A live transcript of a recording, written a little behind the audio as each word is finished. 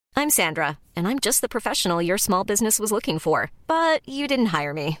I'm Sandra, and I'm just the professional your small business was looking for. But you didn't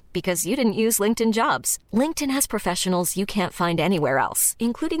hire me because you didn't use LinkedIn Jobs. LinkedIn has professionals you can't find anywhere else,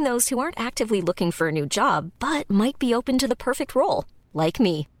 including those who aren't actively looking for a new job, but might be open to the perfect role, like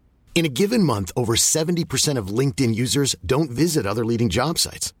me. In a given month, over 70% of LinkedIn users don't visit other leading job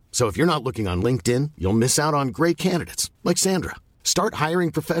sites. So if you're not looking on LinkedIn, you'll miss out on great candidates like Sandra. Start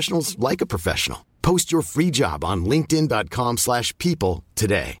hiring professionals like a professional. Post your free job on linkedin.com/people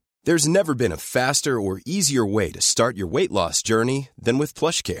today. There's never been a faster or easier way to start your weight loss journey than with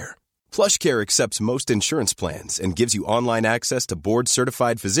PlushCare. PlushCare accepts most insurance plans and gives you online access to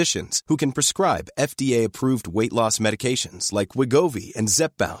board-certified physicians who can prescribe FDA-approved weight loss medications like Wegovy and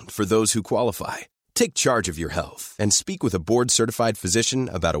Zepbound for those who qualify. Take charge of your health and speak with a board-certified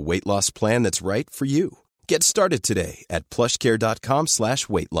physician about a weight loss plan that's right for you. Get started today at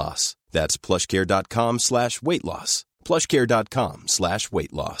plushcare.com/weight loss. That's plushcare.com/weight loss.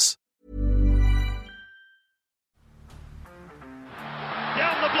 plushcare.com/weight loss.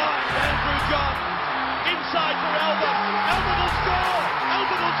 Down the blind, Andrew John. Inside for Albert. Albert will score.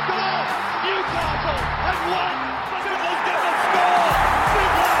 Albert will score. Newcastle have won. Fiddler's going to score.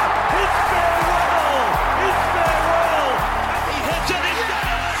 Fiddler, it's farewell. It's farewell. And he hits it. He's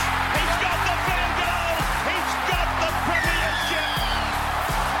done it. He's got the field goal. He's got the premiership.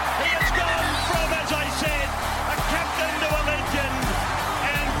 He has gone from, as I said, a captain to a legend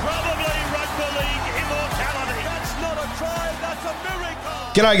and probably rugby league immortality. That's not a try. That's a miracle.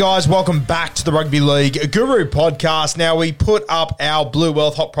 G'day guys, welcome back to the Rugby League Guru podcast. Now we put up our Blue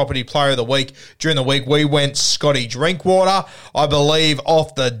Wealth Hot Property Player of the Week. During the week we went Scotty Drinkwater, I believe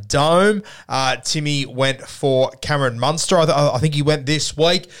off the dome. Timmy went for Cameron Munster. I think he went this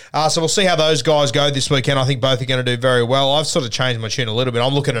week. So we'll see how those guys go this weekend. I think both are going to do very well. I've sort of changed my tune a little bit.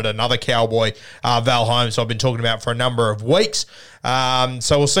 I'm looking at another Cowboy, Val Holmes, who I've been talking about for a number of weeks.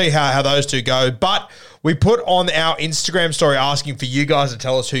 So we'll see how those two go. But we put on our Instagram story asking for you guys to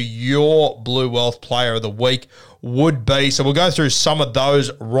tell us who your Blue Wealth Player of the Week would be. So we'll go through some of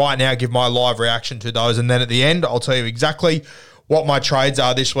those right now, give my live reaction to those, and then at the end, I'll tell you exactly what my trades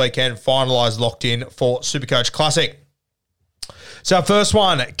are this weekend, finalised, locked in for Supercoach Classic. So our first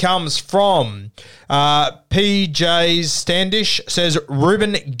one comes from PJ's Standish, says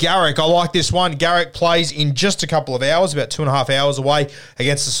Ruben Garrick. I like this one. Garrick plays in just a couple of hours, about 2.5 hours away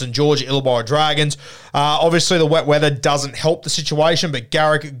against the St. George Illawarra Dragons. Obviously, the wet weather doesn't help the situation, but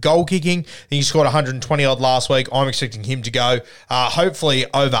Garrick goal kicking, I think he scored 120 odd last week. I'm expecting him to go hopefully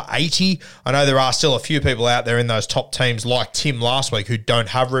over 80. I know there are still a few people out there in those top teams like Tim last week who don't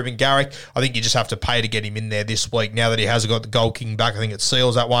have Ruben Garrick. I think you just have to pay to get him in there this week. Now that he has got the goal kicking back, I think it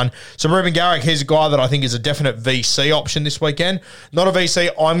seals that one. So Ruben Garrick, he's a guy that I think is a definite VC option this weekend. Not a VC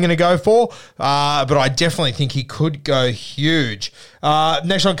I'm going to go for, but I definitely think he could go huge.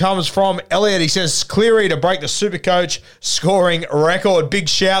 Next one comes from Elliot. He says Cleary to break the Supercoach scoring record. Big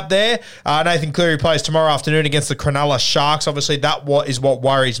shout there. Nathan Cleary plays tomorrow afternoon against the Cronulla Sharks. Obviously, that is what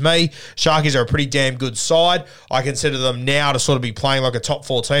worries me. Sharkies are a pretty damn good side. I consider them now to sort of be playing like a top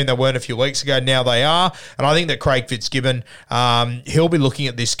 4 team. They weren't a few weeks ago. Now they are. And I think that Craig Fitzgibbon, he'll be looking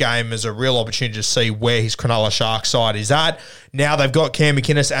at this game as a real opportunity to see where his Cronulla Sharks side is at. Now they've got Cam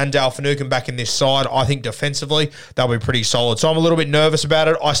McInnes and Dale Finucane back in this side. I think defensively they'll be pretty solid. So I'm a little bit nervous about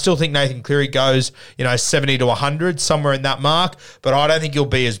it. I still think Nathan Cleary goes, 70 to 100, somewhere in that mark, but I don't think he'll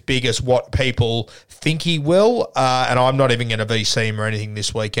be as big as what people think he will. And I'm not even going to VC him or anything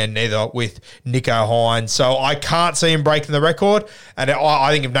this weekend, neither with Nico Hines. So I can't see him breaking the record. And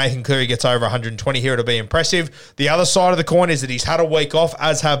I think if Nathan Cleary gets over 120 here, it'll be impressive. The other side of the coin is that he's had a week off,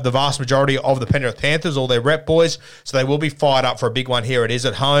 as have the vast majority of the Penrith Panthers, all their rep boys. So they will be fired up for a big one here. It is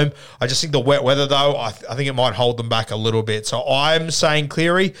at home. I just think the wet weather, though, I think it might hold them back a little bit. So I'm saying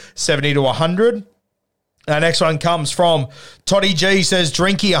Cleary, 70 to 100. Our next one comes from Toddy G, says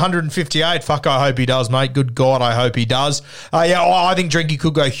Drinky 158. Fuck, I hope he does, mate. Good God, I hope he does. I think Drinky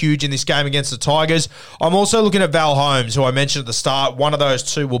could go huge in this game against the Tigers. I'm also looking at Val Holmes, who I mentioned at the start. One of those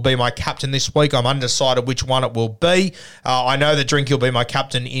two will be my captain this week. I'm undecided which one it will be. I know that Drinky will be my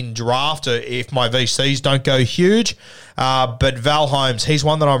captain in draft if my VCs don't go huge. But Val Holmes, he's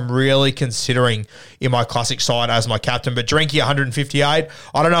one that I'm really considering in my classic side as my captain. But Drinky 158.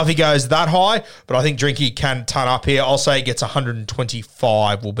 I don't know if he goes that high, but I think Drinky can ton up here. I'll say he gets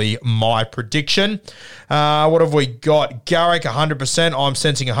 125 will be my prediction. What have we got? Garrick 100%. I'm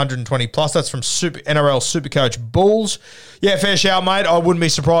sensing 120 plus. That's from NRL Supercoach Bulls. Yeah, fair shout, mate. I wouldn't be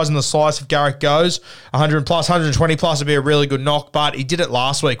surprised in the slice if Garrick goes 100 plus, 120 plus would be a really good knock, but he did it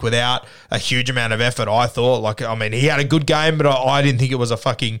last week without a huge amount of effort, I thought. He had a good game, but I didn't think it was a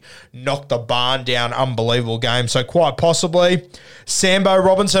fucking knock the barn down, unbelievable game. So quite possibly. Sambo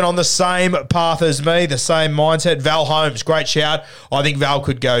Robinson on the same path as me, the same mindset. Val Holmes, great shout. I think Val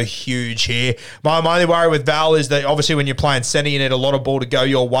could go huge here. My only worry with Val is that obviously when you're playing centre, you need a lot of ball to go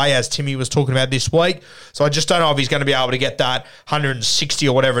your way, as Timmy was talking about this week. So I just don't know if he's going to be able to get that 160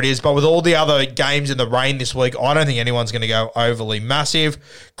 or whatever it is. But with all the other games in the rain this week, I don't think anyone's going to go overly massive.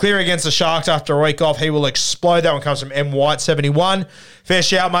 Cleary against the Sharks after a week off, he will explode. That one comes from M. White, 71. Fair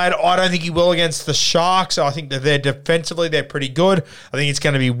shout, mate. I don't think he will against the Sharks. I think that they're defensively, they're pretty good. I think it's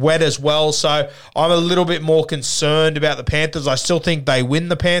going to be wet as well. So I'm a little bit more concerned about the Panthers. I still think they win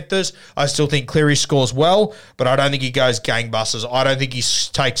the Panthers. I still think Cleary scores well, but I don't think he goes gangbusters. I don't think he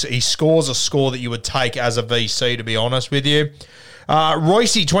scores a score that you would take as a VC, to be honest with you.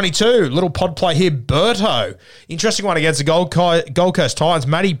 Roycey, 22, little pod play here. Berto, interesting one against the Gold Coast Titans.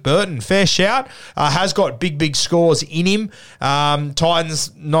 Matty Burton, fair shout, has got big scores in him.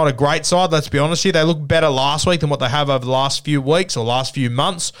 Titans, not a great side, let's be honest here. They look better last week than what they have over the last few weeks or last few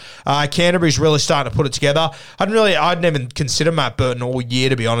months. Canterbury's really starting to put it together. I'd never considered Matt Burton all year,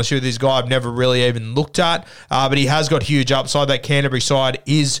 to be honest with you. This guy I've never really even looked at, but he has got huge upside. That Canterbury side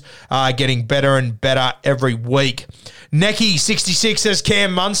is getting better and better every week. Necky, 66, says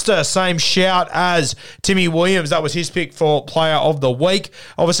Cam Munster, same shout as Timmy Williams. That was his pick for player of the week.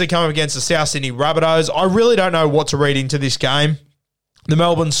 Obviously coming up against the South Sydney Rabbitohs. I really don't know what to read into this game. The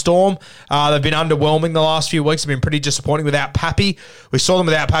Melbourne Storm, they've been underwhelming the last few weeks. They've been pretty disappointing without Pappy. We saw them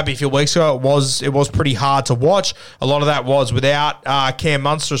without Pappy a few weeks ago. It was pretty hard to watch. A lot of that was without Cam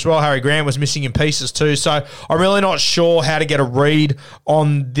Munster as well. Harry Grant was missing in pieces too. So I'm really not sure how to get a read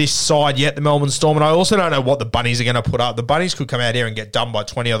on this side yet, the Melbourne Storm. And I also don't know what the Bunnies are going to put up. The Bunnies could come out here and get done by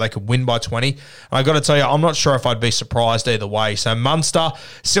 20, or they could win by 20. And I got to tell you, I'm not sure if I'd be surprised either way. So Munster,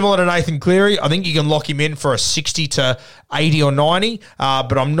 similar to Nathan Cleary, I think you can lock him in for a 60 to 80 or 90.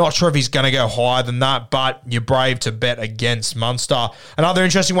 But I'm not sure if he's going to go higher than that, but you're brave to bet against Munster. Another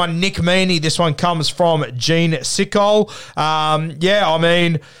interesting one, Nick Meaney. This one comes from Gene Sickle. I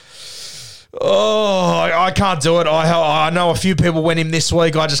can't do it. I know a few people went him this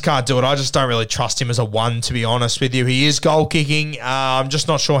week. I just can't do it. I just don't really trust him as a one, to be honest with you. He is goal kicking. I'm just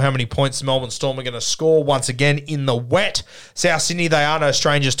not sure how many points the Melbourne Storm are going to score once again in the wet. South Sydney, they are no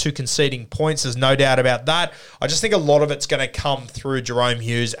strangers to conceding points. There's no doubt about that. I just think a lot of it's going to come through Jerome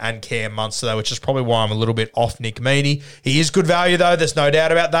Hughes and Cam Munster, though, which is probably why I'm a little bit off Nick Meaney. He is good value, though. There's no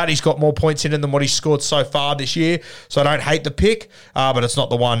doubt about that. He's got more points in him than what he's scored so far this year, so I don't hate the pick, but it's not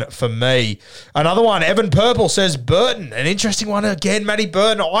the one for me. Another one, Evan Purple says Burton. An interesting one again, Matty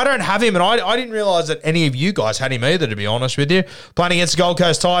Burton. I don't have him, and I didn't realise that any of you guys had him either, to be honest with you. Playing against the Gold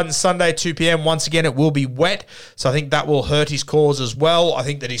Coast Titans Sunday, 2 p.m. Once again, it will be wet, so I think that will hurt his cause as well. I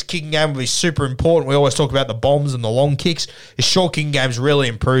think that his kicking game will be super important. We always talk about the bombs and the long kicks. His short kicking game's really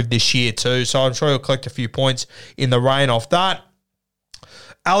improved this year too, so I'm sure he'll collect a few points in the rain off that.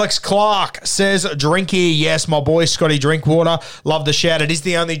 Alex Clark says, Drinky. Yes, my boy, Scotty Drinkwater. Love the shout. It is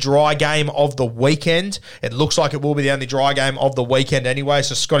the only dry game of the weekend. It looks like it will be the only dry game of the weekend anyway,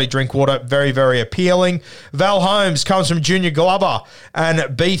 so Scotty Drinkwater, very, very appealing. Val Holmes comes from Junior Glover and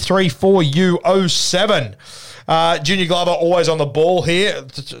B34U07. Junior Glover always on the ball here.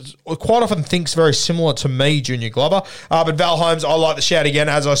 Quite often thinks very similar to me, Junior Glover. But Val Holmes, I like the shout again.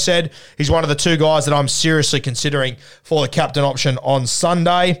 As I said, he's one of the two guys that I'm seriously considering for the captain option on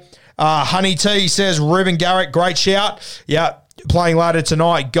Sunday. Honey T says, Ruben Garrick, great shout. Yeah. Playing later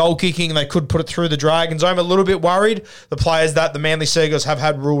tonight, goal kicking, they could put it through the Dragons. I'm a little bit worried, the players that the Manly Seagulls have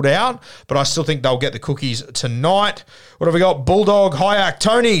had ruled out, but I still think they'll get the cookies tonight. What have we got? Bulldog Hyack.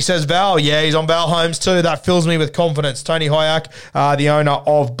 Tony says Val. Yeah, he's on Val Holmes too. That fills me with confidence. Tony Hyack, the owner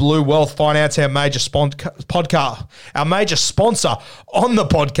of Blue Wealth Finance, our major podcast, our major sponsor on the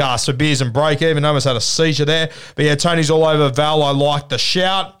podcast for Beers and Break. Even almost had a seizure there. But yeah, Tony's all over Val. I like the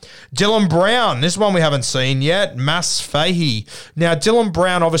shout. Dylan Brown. This one we haven't seen yet. Mas Fahey. Now, Dylan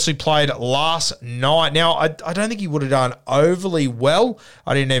Brown obviously played last night. Now, I don't think he would have done overly well.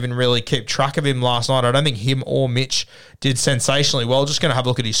 I didn't even really keep track of him last night. I don't think him or Mitch did sensationally well. Just going to have a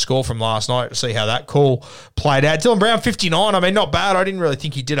look at his score from last night to see how that call played out. Dylan Brown, 59. I mean, not bad. I didn't really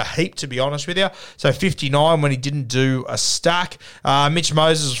think he did a heap, to be honest with you. So 59 when he didn't do a stack. Mitch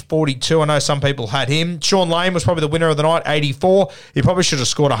Moses, 42. I know some people had him. Sean Lane was probably the winner of the night, 84. He probably should have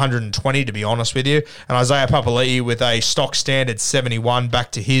scored 120, to be honest with you. And Isaiah Papali'i with a stock standard 71,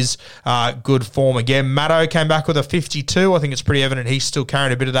 back to his good form again. Matto came back with a 52. I think it's pretty evident he's still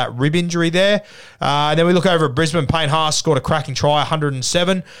carrying a bit of that rib injury there. And then we look over at Brisbane. Payne Haas Haas scored a cracking try,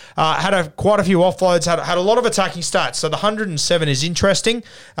 107. Had quite a few offloads, had a lot of attacking stats. So the 107 is interesting.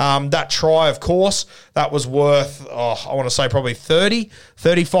 That try, of course, that was worth, I want to say probably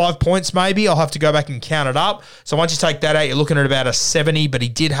 35 points maybe. I'll have to go back and count it up. So once you take that out, you're looking at about a 70, but he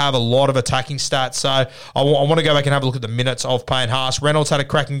did have a lot of attacking stats. So I want to go back and have a look at the minutes of Payne Haas. Reynolds had a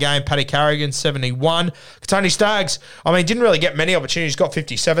cracking game. Paddy Carrigan, 71. Tony Staggs, didn't really get many opportunities, got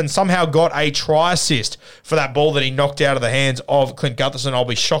 57. Somehow got a try assist for that ball that he knocked out of the hands of Clint Gutherson. I'll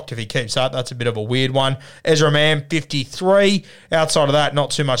be shocked if he keeps that. That's a bit of a weird one. Ezra Mann, 53. Outside of that,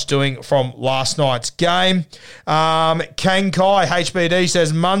 not too much doing from last night's game. Kang Kai, HBD,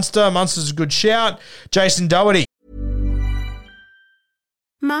 says Munster. Munster's a good shout. Jason Doherty.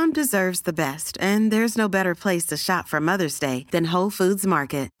 Mom deserves the best, and there's no better place to shop for Mother's Day than Whole Foods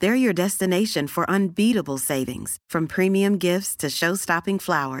Market. They're your destination for unbeatable savings, from premium gifts to show-stopping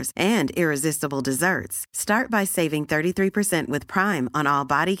flowers and irresistible desserts. Start by saving 33% with Prime on all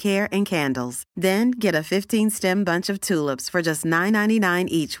body care and candles. Then get a 15-stem bunch of tulips for just $9.99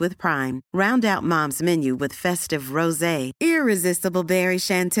 each with Prime. Round out Mom's menu with festive rosé, irresistible berry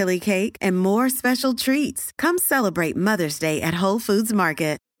chantilly cake, and more special treats. Come celebrate Mother's Day at Whole Foods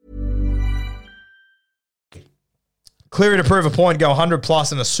Market. Cleary to prove a point, go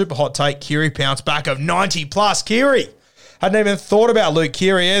 100+ and a super hot take. Keary pounce back of 90+. Keary. Hadn't even thought about Luke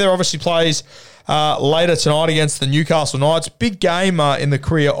Keary either. Obviously plays later tonight against the Newcastle Knights. Big game in the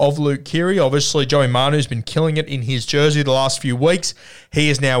career of Luke Keary. Obviously, Joey Manu's been killing it in his jersey the last few weeks. He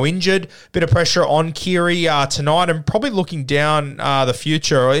is now injured. Bit of pressure on Keary tonight and probably looking down the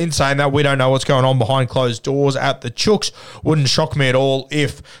future. In saying that, we don't know what's going on behind closed doors at the Chooks. Wouldn't shock me at all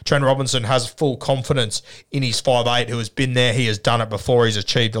if Trent Robinson has full confidence in his 5'8", who has been there. He has done it before. He's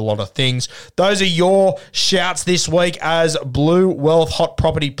achieved a lot of things. Those are your shouts this week as Blue Wealth Hot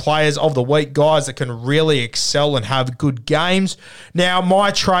Property Players of the Week, guys that can really excel and have good games. Now,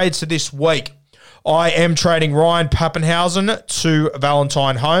 my trades for this week. I am trading Ryan Pappenhausen to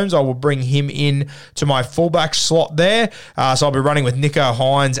Valentine Holmes. I will bring him in to my fullback slot there. So I'll be running with Nico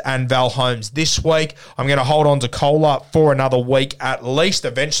Hines and Val Holmes this week. I'm going to hold on to Kohler for another week at least.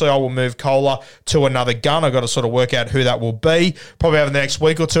 Eventually, I will move Kohler to another gun. I've got to sort of work out who that will be. Probably over the next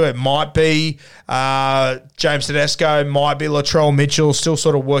week or two. It might be James Tedesco, might be Latrell Mitchell. Still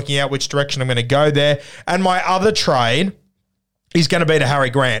sort of working out which direction I'm going to go there. And my other trade is going to be to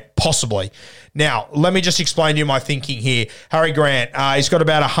Harry Grant, possibly. Now, let me just explain to you my thinking here. Harry Grant, he's got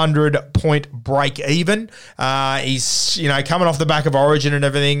about 100-point break even. He's, coming off the back of Origin and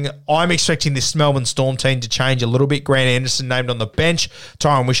everything. I'm expecting this Melbourne Storm team to change a little bit. Grant Anderson named on the bench,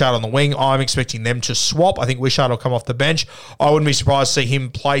 Tyron Wishart on the wing. I'm expecting them to swap. I think Wishart will come off the bench. I wouldn't be surprised to see him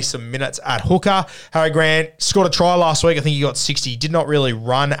play some minutes at hooker. Harry Grant scored a try last week. I think he got 60. He did not really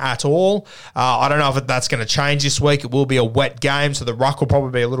run at all. I don't know if that's going to change this week. It will be a wet game, so the ruck will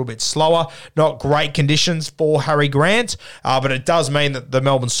probably be a little bit slower. Not great conditions for Harry Grant, but it does mean that the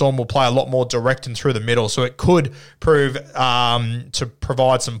Melbourne Storm will play a lot more direct and through the middle, so it could prove to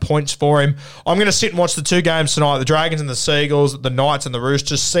provide some points for him. I'm going to sit and watch the two games tonight, the Dragons and the Seagulls, the Knights and the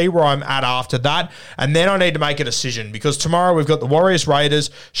Roosters, see where I'm at after that, and then I need to make a decision because tomorrow we've got the Warriors,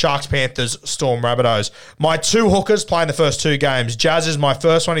 Raiders, Sharks, Panthers, Storm, Rabbitohs. My two hookers playing the first two games. Jazz is my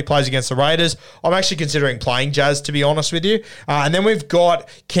first one. He plays against the Raiders. I'm actually considering playing Jazz, to be honest with you. And then we've got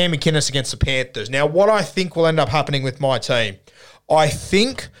Cam McInnes against the Panthers. Now, what I think will end up happening with my team, I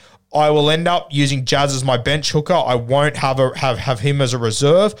think I will end up using Jazz as my bench hooker. I won't have him as a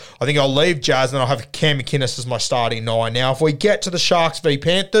reserve. I think I'll leave Jazz and I'll have Cam McInnes as my starting 9. Now, if we get to the Sharks v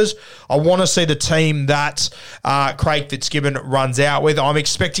Panthers, I want to see the team that Craig Fitzgibbon runs out with. I'm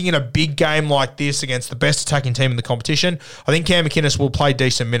expecting in a big game like this against the best attacking team in the competition, I think Cam McInnes will play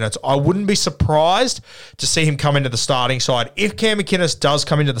decent minutes. I wouldn't be surprised to see him come into the starting side. If Cam McInnes does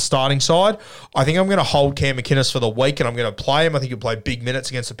come into the starting side, I think I'm going to hold Cam McInnes for the week and I'm going to play him. I think he'll play big minutes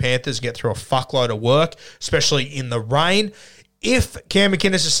against the Panthers, get through a fuckload of work, especially in the rain. If Cam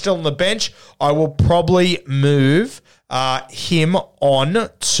McInnes is still on the bench, I will probably move him on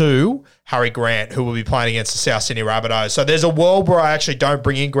to Harry Grant, who will be playing against the South Sydney Rabbitohs. So there's a world where I actually don't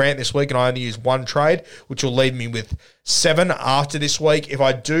bring in Grant this week and I only use one trade, which will leave me with 7 after this week. If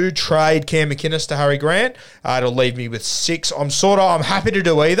I do trade Cam McInnes to Harry Grant, it'll leave me with 6. I'm happy to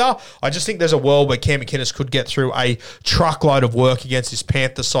do either. I just think there's a world where Cam McInnes could get through a truckload of work against this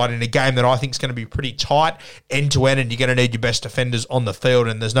Panthers side in a game that I think is going to be pretty tight end to end, and you're going to need your best defenders on the field.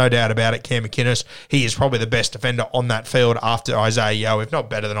 And there's no doubt about it, Cam McInnes, he is probably the best defender on that field after Isaiah Isaiah Yeo, if not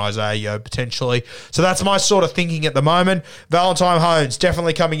better than Isaiah Yeo potentially. So that's my sort of thinking at the moment. Valentine Holmes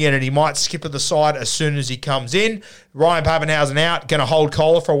definitely coming in, and he might skip to the side as soon as he comes in. Ryan Papenhuyzen out, going to hold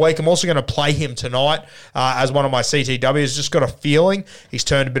Kohler for a week. I'm also going to play him tonight as one of my CTWs. Just got a feeling he's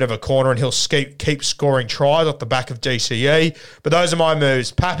turned a bit of a corner and he'll keep scoring tries off the back of DCE. But those are my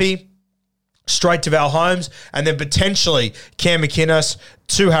moves. Pappy, straight to Val Holmes, and then potentially Cam McInnes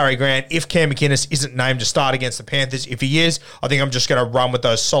to Harry Grant if Cam McInnes isn't named to start against the Panthers. If he is, I think I'm just going to run with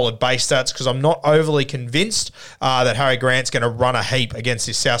those solid base stats because I'm not overly convinced that Harry Grant's going to run a heap against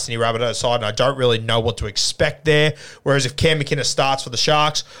this South Sydney Rabbitohs side, and I don't really know what to expect there. Whereas if Cam McInnes starts for the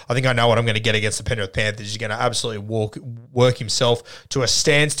Sharks, I think I know what I'm going to get against the Penrith Panthers. He's going to absolutely work himself to a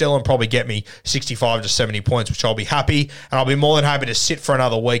standstill and probably get me 65 to 70 points, which I'll be happy, and I'll be more than happy to sit for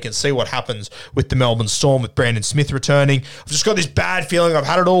another week and see what happens with the Melbourne Storm with Brandon Smith returning. I've just got this bad feeling. I've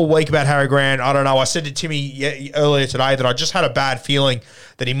had it all week about Harry Grant. I don't know. I said to Timmy earlier today that I just had a bad feeling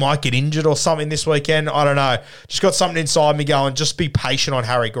that he might get injured or something this weekend. I don't know. Just got something inside me going, just be patient on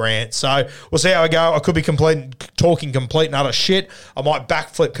Harry Grant. So we'll see how we go. I could be talking complete and utter shit. I might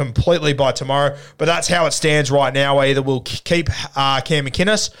backflip completely by tomorrow. But that's how it stands right now. Either we'll keep Cam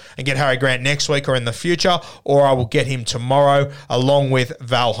McInnes and get Harry Grant next week or in the future, or I will get him tomorrow along with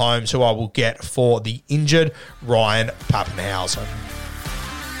Val Holmes, who I will get for the injured Ryan Papenhuyzen.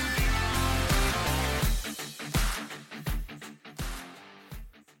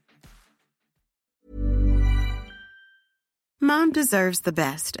 Mom deserves the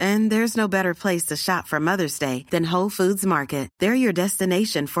best, and there's no better place to shop for Mother's Day than Whole Foods Market. They're your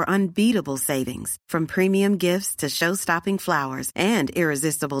destination for unbeatable savings, from premium gifts to show-stopping flowers and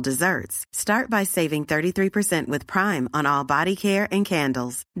irresistible desserts. Start by saving 33% with Prime on all body care and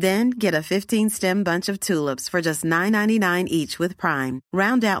candles. Then get a 15-stem bunch of tulips for just $9.99 each with Prime.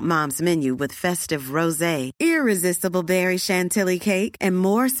 Round out Mom's menu with festive rosé, irresistible berry chantilly cake, and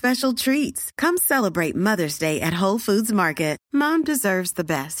more special treats. Come celebrate Mother's Day at Whole Foods Market. Mom deserves the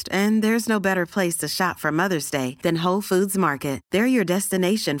best, and there's no better place to shop for Mother's Day than Whole Foods Market. They're your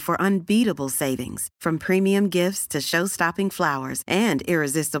destination for unbeatable savings, from premium gifts to show-stopping flowers and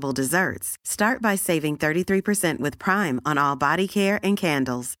irresistible desserts. Start by saving 33% with Prime on all body care and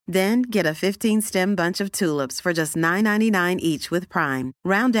candles. Then get a 15-stem bunch of tulips for just $9.99 each with Prime.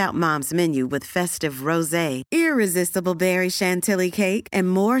 Round out Mom's menu with festive rosé, irresistible berry chantilly cake, and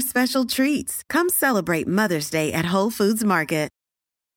more special treats. Come celebrate Mother's Day at Whole Foods Market.